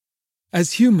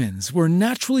As humans, we're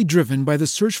naturally driven by the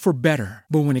search for better.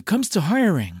 But when it comes to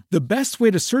hiring, the best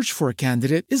way to search for a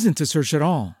candidate isn't to search at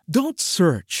all. Don't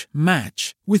search,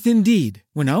 match with Indeed.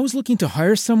 When I was looking to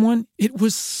hire someone, it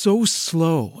was so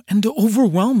slow and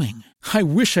overwhelming. I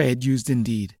wish I had used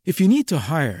Indeed. If you need to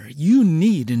hire, you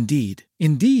need Indeed.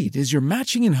 Indeed is your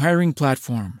matching and hiring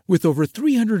platform with over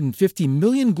 350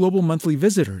 million global monthly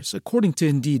visitors, according to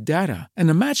Indeed data, and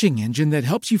a matching engine that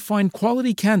helps you find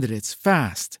quality candidates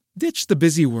fast. Ditch the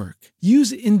busy work.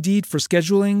 Use Indeed for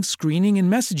scheduling, screening,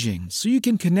 and messaging so you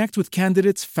can connect with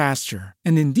candidates faster.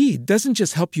 And Indeed doesn't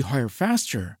just help you hire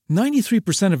faster.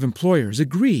 93% of employers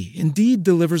agree Indeed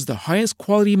delivers the highest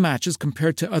quality matches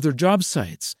compared to other job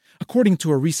sites, according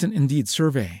to a recent Indeed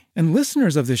survey. And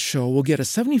listeners of this show will get a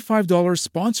 $75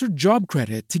 sponsored job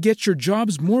credit to get your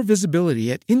jobs more visibility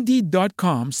at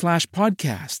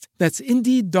Indeed.com/podcast. That's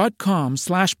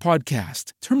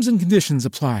Indeed.com/podcast. Terms and conditions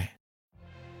apply.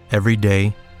 Every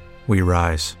day, we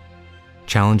rise,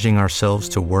 challenging ourselves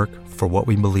to work for what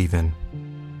we believe in.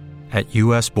 At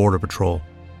U.S. Border Patrol,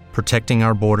 protecting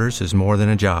our borders is more than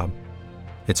a job.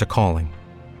 It's a calling.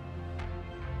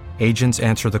 Agents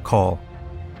answer the call,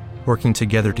 working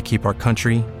together to keep our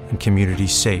country and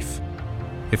communities safe.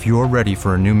 If you're ready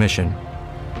for a new mission,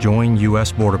 join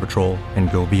U.S. Border Patrol and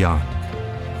go beyond.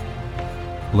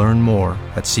 Learn more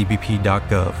at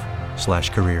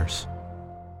cbp.gov/careers.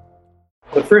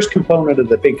 The first component of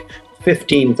the big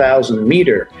 15,000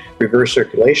 meter reverse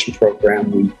circulation program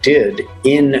we did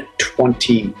in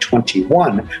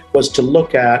 2021 was to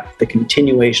look at the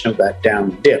continuation of that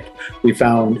down dip. We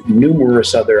found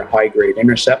numerous other high-grade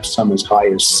intercepts, some as high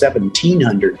as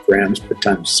 1,700 grams per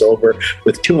ton silver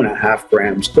with 2.5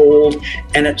 grams gold,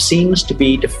 and it seems to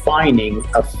be defining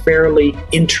a fairly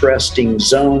interesting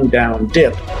zone down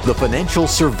dip. The Financial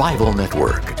Survival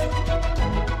Network.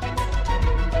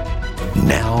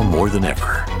 Now more than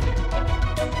ever.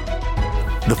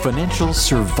 The Financial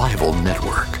Survival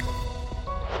Network.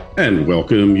 And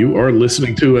welcome. You are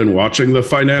listening to and watching the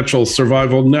Financial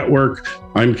Survival Network.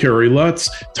 I'm Kerry Lutz.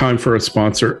 Time for a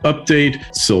sponsor update.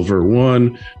 Silver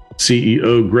One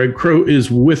CEO Greg Crow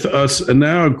is with us. And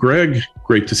now, Greg,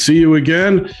 great to see you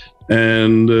again.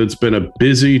 And it's been a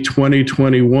busy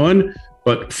 2021.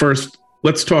 But first,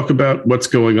 let's talk about what's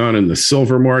going on in the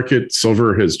silver market.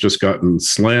 Silver has just gotten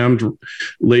slammed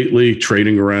lately,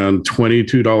 trading around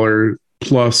 $22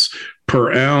 plus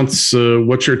per ounce.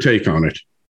 What's your take on it?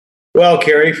 Well,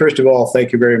 Kerry, first of all,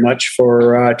 thank you very much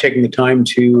for taking the time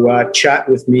to chat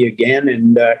with me again.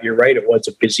 And you're right, it was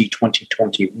a busy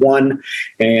 2021,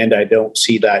 and I don't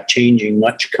see that changing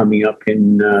much coming up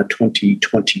in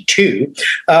 2022.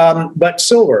 But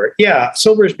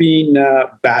silver's been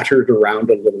battered around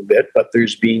a little bit, but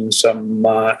there's been some,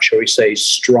 shall we say,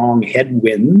 strong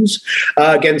headwinds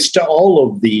against all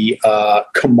of the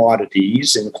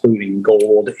commodities, including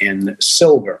gold and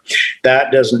silver.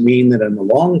 That doesn't mean that in the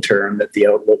long term, that the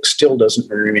outlook still doesn't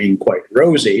remain quite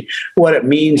rosy. What it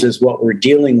means is what we're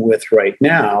dealing with right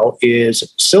now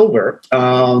is silver,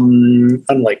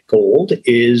 unlike gold,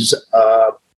 is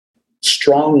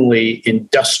strongly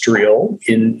industrial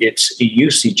in its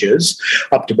usages.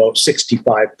 Up to about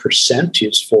 65%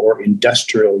 is for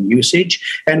industrial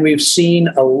usage. And we've seen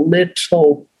a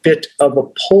little bit of a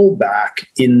pullback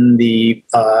in the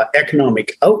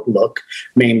economic outlook,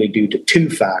 mainly due to two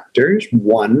factors.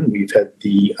 One, we've had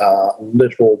the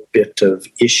little bit of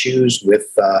issues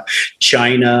with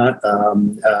China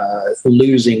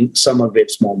losing some of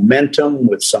its momentum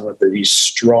with some of these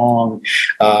strong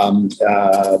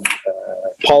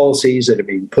policies that have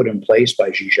been put in place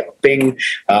by Xi Jinping.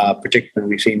 Particularly,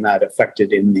 we've seen that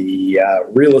affected in the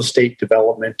real estate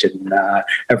development in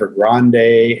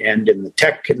Evergrande and in the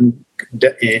tech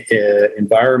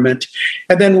environment.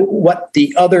 And then what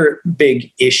the other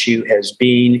big issue has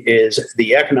been is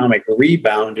the economic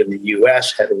rebound in the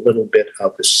U.S. had a little bit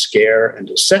of a scare and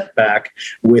a setback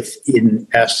with, in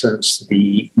essence,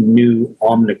 the new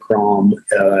Omicron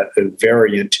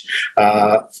variant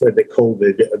for the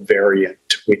COVID variant,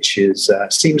 which is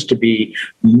seems to be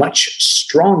much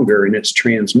stronger in its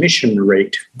transmission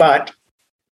rate. But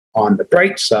on the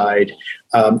bright side,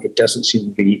 it doesn't seem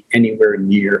to be anywhere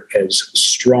near as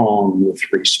strong with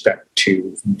respect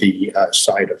to the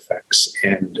side effects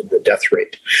and the death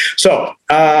rate. So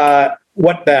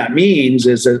what that means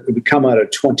is that we come out of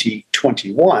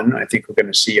 2021, I think we're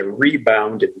going to see a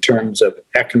rebound in terms of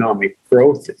economic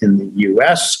growth in the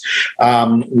U.S.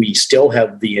 We still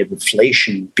have the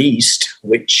inflation beast,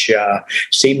 which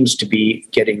seems to be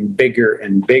getting bigger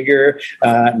and bigger.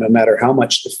 No matter how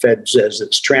much the Fed says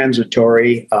it's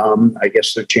transitory, I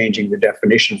guess they're changing the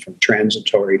definition from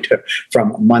transitory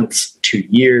from months to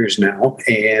years now.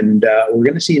 And we're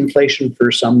going to see inflation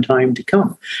for some time to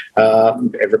come.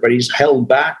 Everybody's held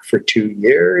back for 2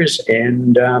 years,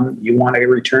 and you want to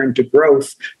return to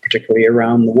growth, particularly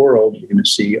around the world. You're going to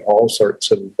see all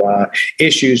sorts of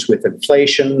issues with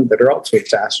inflation that are also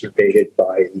exacerbated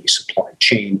by the supply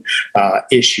chain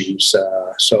issues.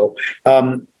 So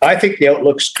I think the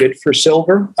outlook's good for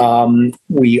silver.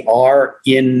 We are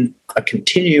in a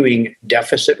continuing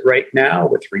deficit right now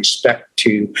with respect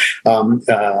to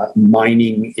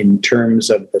mining in terms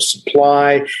of the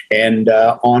supply and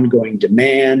ongoing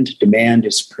demand. Demand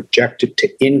is projected to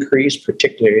increase,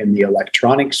 particularly in the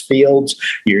electronics fields.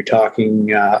 You're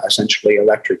talking essentially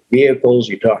electric vehicles,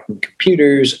 you're talking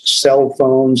computers, cell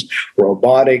phones,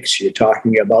 robotics, you're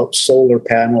talking about solar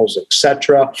panels,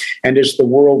 etc. And as the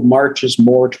world marches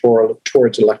more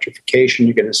towards electrification,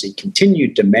 you're going to see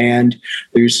continued demand.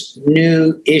 There's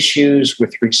new issues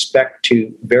with respect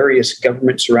to various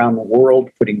governments around the world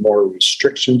putting more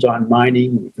restrictions on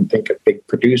mining. We can think of big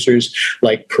producers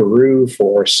like Peru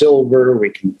for silver. We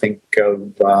can think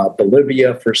of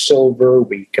Bolivia for silver.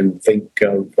 We can think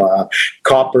of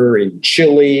copper in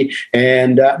Chile.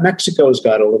 And Mexico's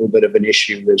got a little bit of an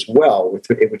issue as well,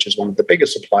 which is one of the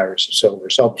biggest suppliers of silver.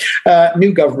 So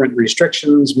new government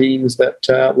restrictions means that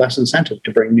less incentive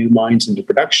to bring new mines into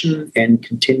production and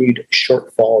continued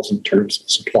shortfalls in terms of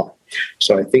supply.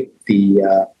 So I think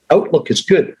the outlook is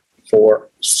good for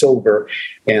silver,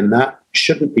 and that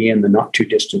shouldn't be in the not too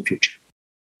distant future.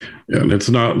 Yeah, and it's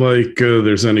not like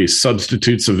there's any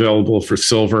substitutes available for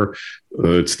silver.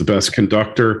 It's the best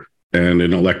conductor, and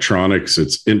in electronics,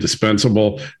 it's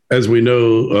indispensable. As we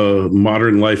know,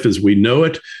 modern life as we know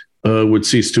it would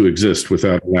cease to exist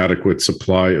without an adequate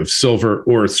supply of silver,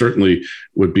 or certainly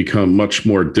would become much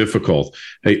more difficult.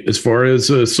 Hey, as far as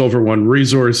Silver One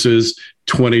Resources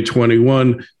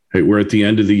 2021, hey, we're at the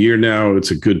end of the year now.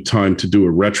 It's a good time to do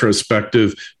a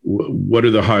retrospective. What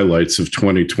are the highlights of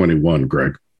 2021,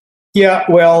 Greg? Yeah,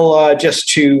 well, just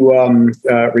to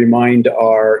remind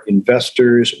our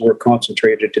investors, we're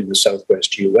concentrated in the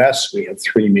Southwest U.S. We have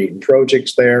 3 main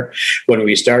projects there. When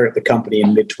we started the company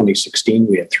in mid-2016,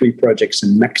 we had 3 projects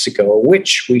in Mexico,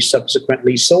 which we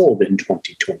subsequently sold in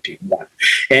 2021.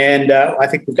 And I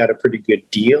think we've got a pretty good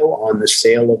deal on the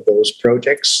sale of those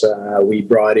projects. We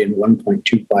brought in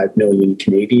 1.25 million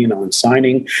Canadian on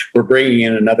signing. We're bringing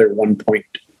in another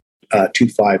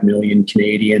 1.25 million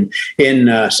Canadian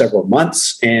in several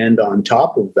months. And on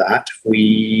top of that,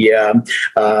 we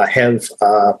have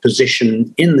a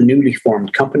position in the newly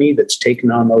formed company that's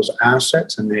taken on those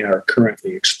assets, and they are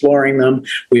currently exploring them.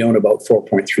 We own about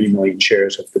 4.3 million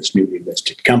shares of this newly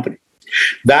listed company.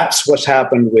 That's what's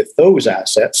happened with those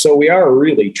assets. So we are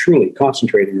really, truly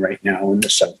concentrating right now in the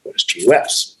Southwest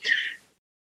U.S.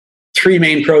 3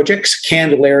 main projects.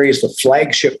 Candelaria is the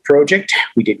flagship project.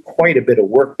 We did quite a bit of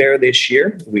work there this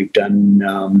year. We've done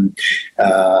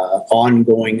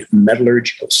ongoing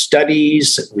metallurgical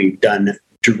studies. We've done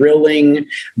drilling.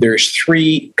 There's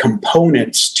 3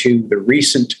 components to the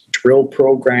recent drill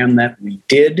program that we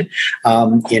did.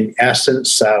 In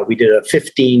essence, we did a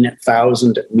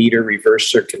 15,000 meter reverse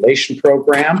circulation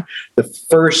program. The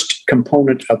first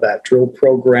component of that drill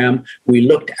program, we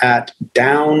looked at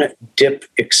down dip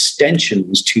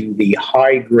extensions to the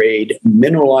high grade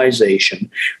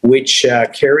mineralization, which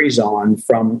carries on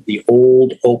from the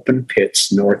old open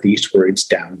pits northeastwards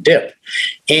down dip.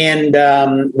 And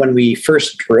when we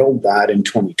first drilled that in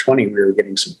 2020, we were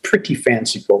getting some pretty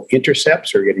fanciful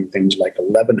intercepts. We were getting things like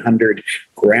 1,100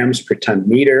 grams per ton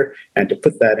meter. And to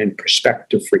put that in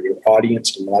perspective for your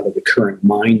audience, a lot of the current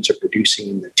mines are producing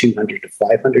in the 200 to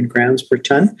 500 grams per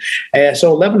ton.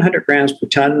 So 1,100 grams per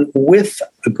ton with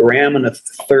 1.33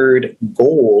 grams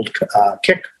gold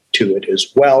kick to it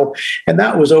as well. And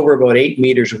that was over about 8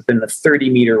 meters within the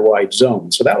 30-meter wide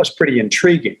zone. So that was pretty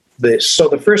intriguing. So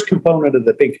the first component of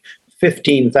the big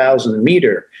 15,000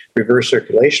 meter reverse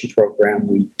circulation program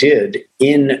we did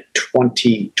in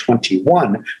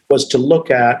 2021 was to look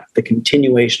at the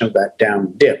continuation of that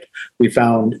down dip. We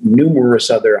found numerous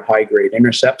other high-grade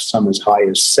intercepts, some as high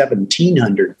as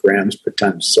 1,700 grams per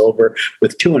ton silver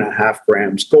with 2.5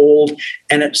 grams gold,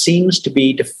 and it seems to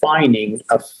be defining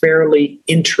a fairly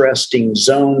interesting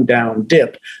zone down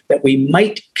dip that we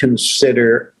might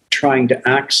consider trying to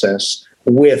access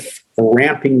with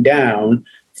ramping down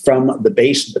from the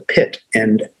base of the pit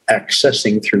and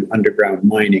accessing through underground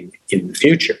mining in the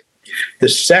future. The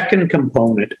second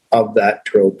component of that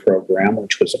drill program,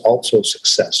 which was also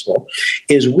successful,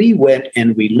 is we went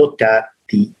and we looked at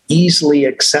the easily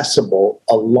accessible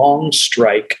along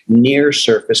strike near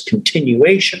surface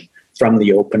continuation from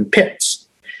the open pits.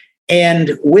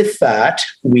 And with that,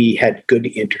 we had good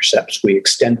intercepts. We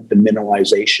extended the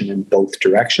mineralization in both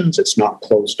directions. It's not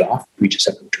closed off. We just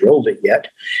haven't drilled it yet.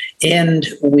 And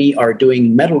we are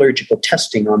doing metallurgical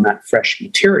testing on that fresh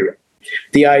material.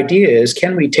 The idea is,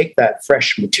 can we take that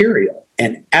fresh material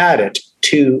and add it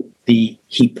to the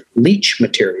heap leach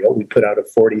material? We put out a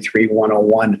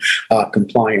 43101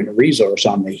 compliant resource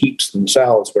on the heaps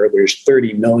themselves, where there's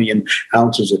 30 million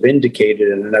ounces of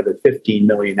indicated and another 15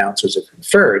 million ounces of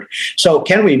inferred. So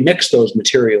can we mix those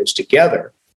materials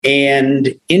together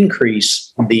and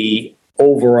increase the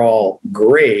overall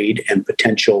grade and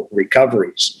potential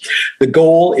recoveries? The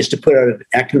goal is to put out an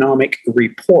economic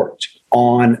report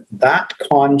on that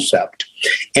concept,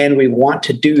 and we want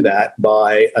to do that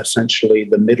by essentially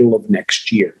the middle of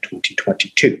next year,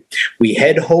 2022. We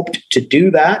had hoped to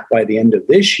do that by the end of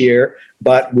this year,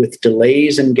 but with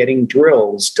delays in getting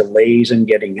drills, delays in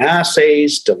getting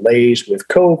assays, delays with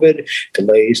COVID,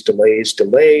 delays,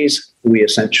 we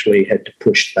essentially had to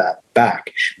push that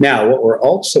back. Now, what we're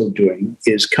also doing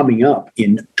is coming up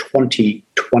in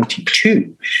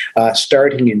 2022,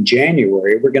 starting in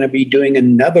January, we're going to be doing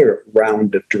another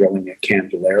round of drilling at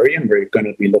Candelaria, and we're going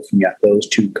to be looking at those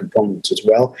two components as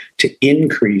well to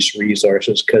increase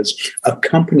resources, because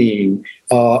accompanying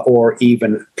or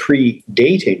even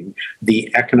predating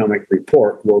the economic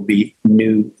report will be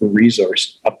new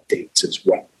resource updates as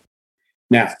well.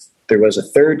 Now, there was a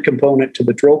third component to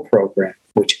the drill program,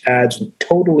 which adds a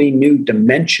totally new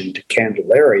dimension to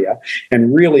Candelaria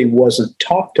and really wasn't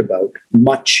talked about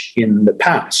much in the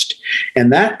past.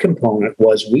 And that component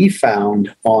was, we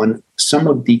found on some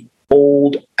of the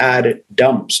old adit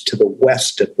dumps to the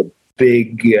west of the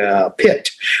big pit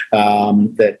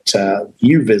that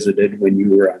you visited when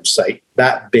you were on site.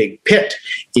 That big pit,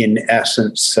 in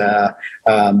essence,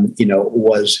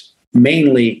 was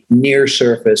mainly near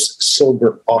surface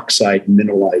silver oxide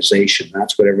mineralization.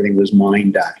 That's what everything was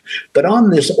mined at. But on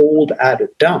this old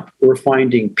adit dump, we're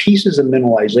finding pieces of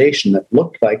mineralization that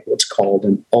looked like what's called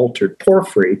an altered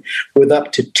porphyry, with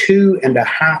up to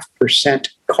 2.5%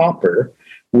 copper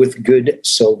with good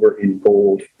silver and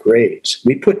gold grades.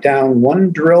 We put down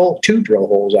two drill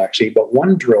holes actually, but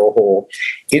one drill hole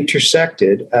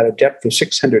intersected at a depth of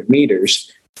 600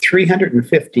 meters,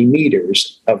 350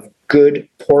 meters of good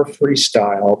porphyry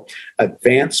style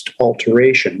advanced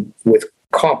alteration with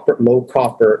low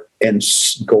copper and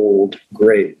gold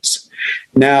grades.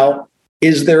 Now,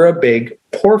 is there a big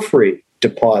porphyry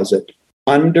deposit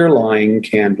underlying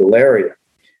Candelaria?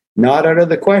 Not out of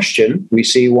the question. We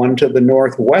see one to the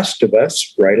northwest of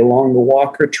us, right along the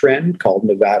Walker Trend, called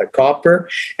Nevada Copper,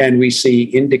 and we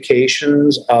see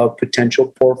indications of potential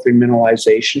porphyry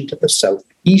mineralization to the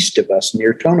southeast of us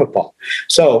near Tonopah.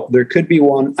 So there could be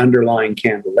one underlying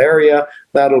Candelaria.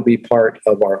 That'll be part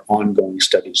of our ongoing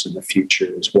studies in the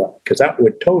future as well, because that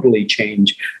would totally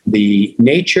change the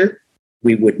nature.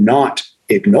 We would not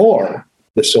ignore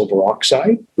the silver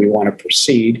oxide. We want to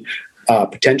proceed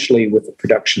potentially with a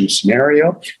production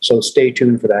scenario. So stay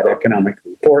tuned for that economic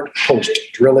report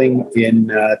post-drilling in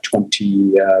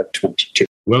 2022.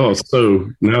 Well, so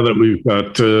now that we've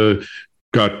got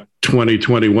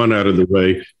 2021 out of the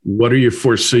way, what are you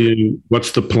foreseeing?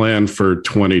 What's the plan for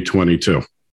 2022?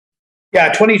 Yeah,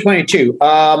 2022.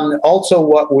 Also,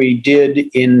 what we did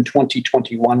in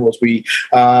 2021 was we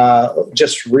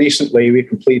just recently we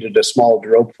completed a small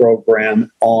drill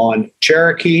program on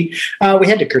Cherokee. We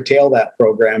had to curtail that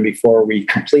program before we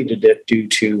completed it due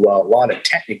to a lot of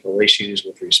technical issues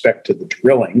with respect to the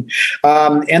drilling.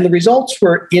 And the results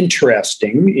were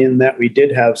interesting in that we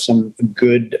did have some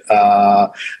good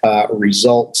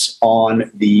results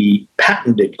on the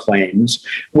patented claims,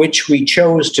 which we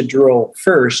chose to drill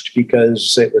first because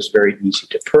it was very easy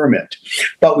to permit.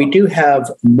 But we do have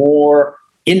more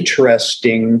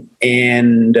interesting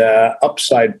and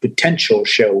upside potential,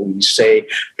 shall we say,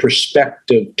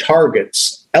 prospective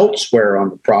targets elsewhere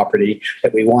on the property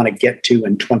that we want to get to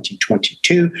in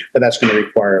 2022, but that's going to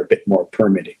require a bit more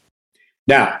permitting.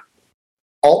 Now,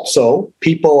 also,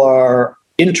 people are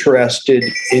interested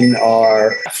in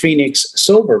our Phoenix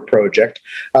Silver project,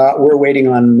 we're waiting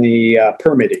on the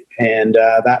permitting. And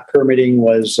that permitting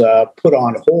was put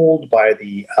on hold by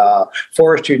the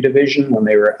Forestry Division when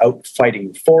they were out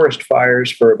fighting forest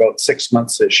fires for about 6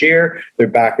 months this year. They're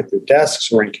back at their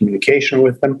desks. We're in communication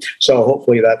with them. So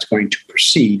hopefully that's going to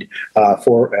proceed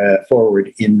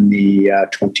forward in the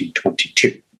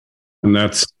 2022. And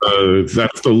that's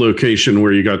the location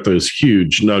where you got those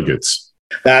huge nuggets.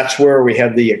 That's where we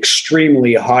have the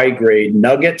extremely high-grade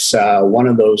nuggets. One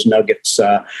of those nuggets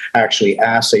actually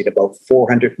assayed about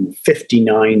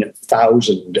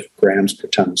 459,000 grams per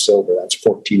ton silver. That's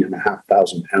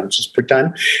 14,500 ounces per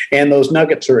ton. And those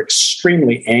nuggets are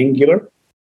extremely angular,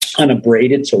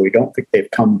 unabraded, so we don't think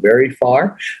they've come very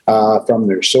far from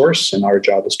their source, and our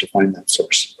job is to find that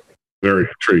source. Very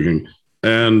intriguing.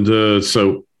 And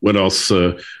so what else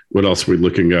are we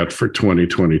looking at for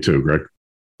 2022, Greg?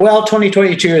 Well,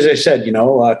 2022, as I said,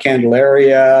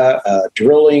 Candelaria,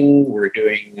 drilling, we're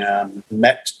doing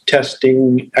MET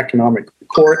testing, economic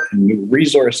report, and new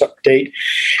resource update.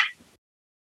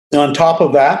 On top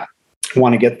of that, I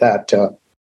want to get that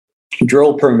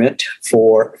drill permit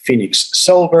for Phoenix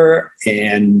Silver,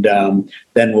 and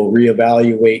then we'll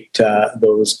reevaluate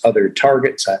those other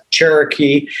targets at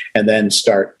Cherokee and then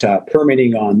start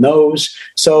permitting on those.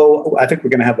 So I think we're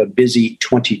going to have a busy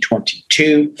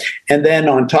 2022. And then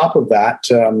on top of that,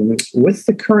 with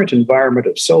the current environment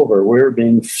of silver, we're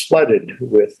being flooded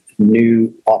with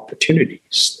new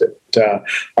opportunities that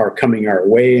are coming our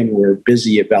way, and we're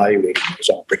busy evaluating those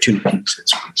opportunities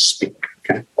as we speak.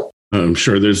 Okay. I'm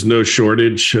sure there's no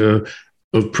shortage of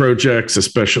projects,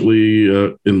 especially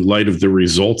in light of the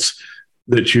results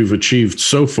that you've achieved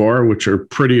so far, which are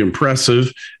pretty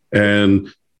impressive,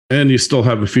 and you still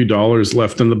have a few dollars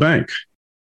left in the bank.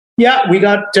 Yeah, we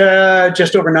got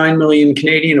just over 9 million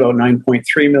Canadian, about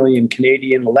 9.3 million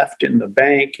Canadian left in the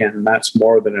bank, and that's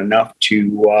more than enough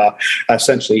to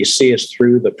essentially see us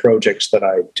through the projects that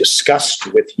I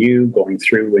discussed with you going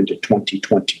through into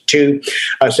 2022.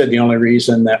 I said the only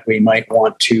reason that we might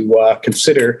want to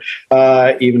consider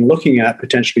even looking at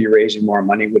potentially raising more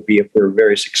money would be if we're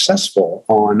very successful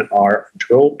on our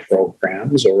drill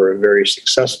programs, or we're very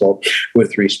successful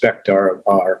with respect to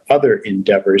our other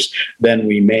endeavors. Then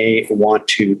we may want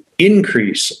to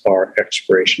increase our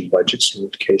exploration budgets, in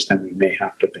which case then we may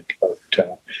have to think about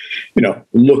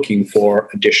looking for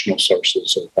additional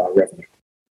sources of revenue.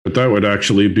 But that would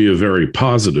actually be a very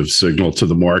positive signal to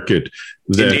the market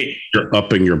that Indeed. You're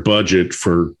upping your budget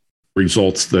for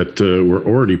results that were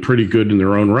already pretty good in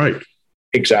their own right.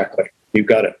 Exactly. You've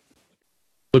got it.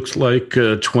 Looks like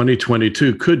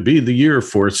 2022 could be the year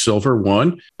for Silver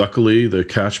One. Luckily, the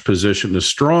cash position is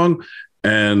strong,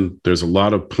 and there's a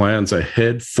lot of plans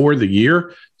ahead for the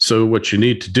year. So what you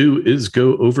need to do is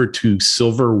go over to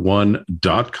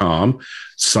silverone.com,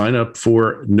 sign up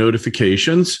for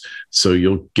notifications so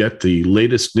you'll get the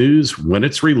latest news when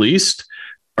it's released.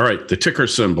 All right, the ticker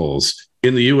symbols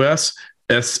in the US,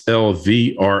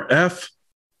 SLVRF,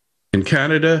 in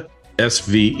Canada,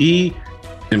 SVE,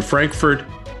 in Frankfurt,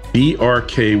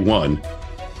 BRK1.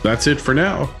 That's it for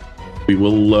now. We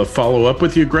will follow up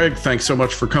with you, Greg. Thanks so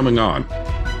much for coming on.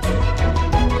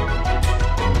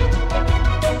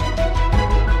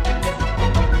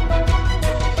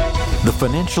 The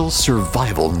Financial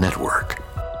Survival Network.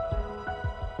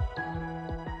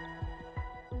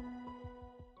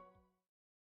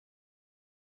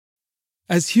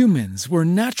 As humans, we're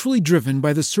naturally driven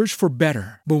by the search for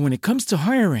better. But when it comes to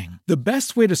hiring, the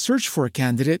best way to search for a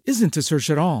candidate isn't to search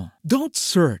at all. Don't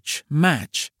search,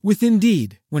 match with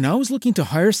Indeed. When I was looking to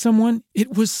hire someone,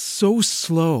 it was so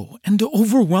slow and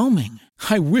overwhelming.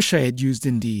 I wish I had used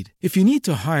Indeed. If you need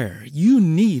to hire, you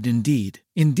need Indeed.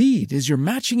 Indeed is your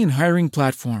matching and hiring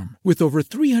platform with over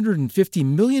 350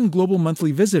 million global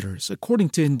monthly visitors, according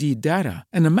to Indeed data,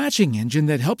 and a matching engine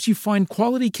that helps you find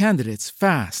quality candidates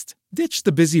fast. Ditch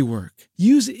the busy work.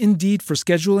 Use Indeed for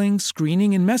scheduling,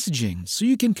 screening, and messaging so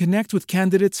you can connect with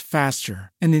candidates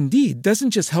faster. And Indeed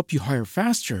doesn't just help you hire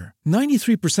faster.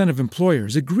 93% of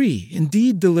employers agree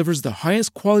Indeed delivers the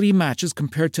highest quality matches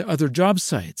compared to other job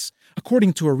sites,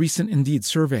 according to a recent Indeed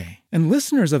survey. And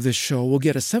listeners of this show will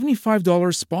get a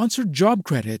 $75 sponsored job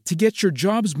credit to get your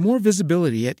jobs more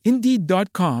visibility at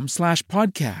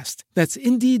Indeed.com/podcast. That's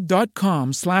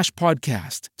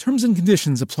Indeed.com/podcast. Terms and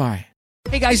conditions apply.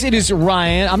 Hey guys, it is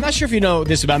Ryan. I'm not sure if you know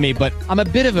this about me, but I'm a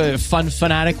bit of a fun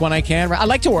fanatic when I can. I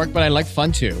like to work, but I like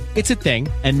fun too. It's a thing.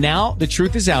 And now the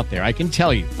truth is out there. I can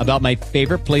tell you about my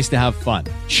favorite place to have fun.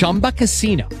 Chumba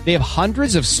Casino. They have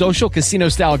hundreds of social casino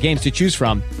style games to choose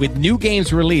from with new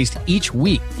games released each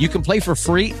week. You can play for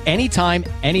free anytime,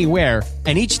 anywhere.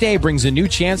 And each day brings a new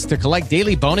chance to collect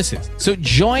daily bonuses. So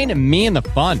join me in the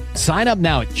fun. Sign up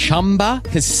now at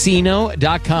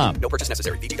ChumbaCasino.com. No purchase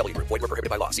necessary. VGW Group. Void where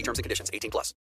prohibited by law. See terms and conditions. 18+.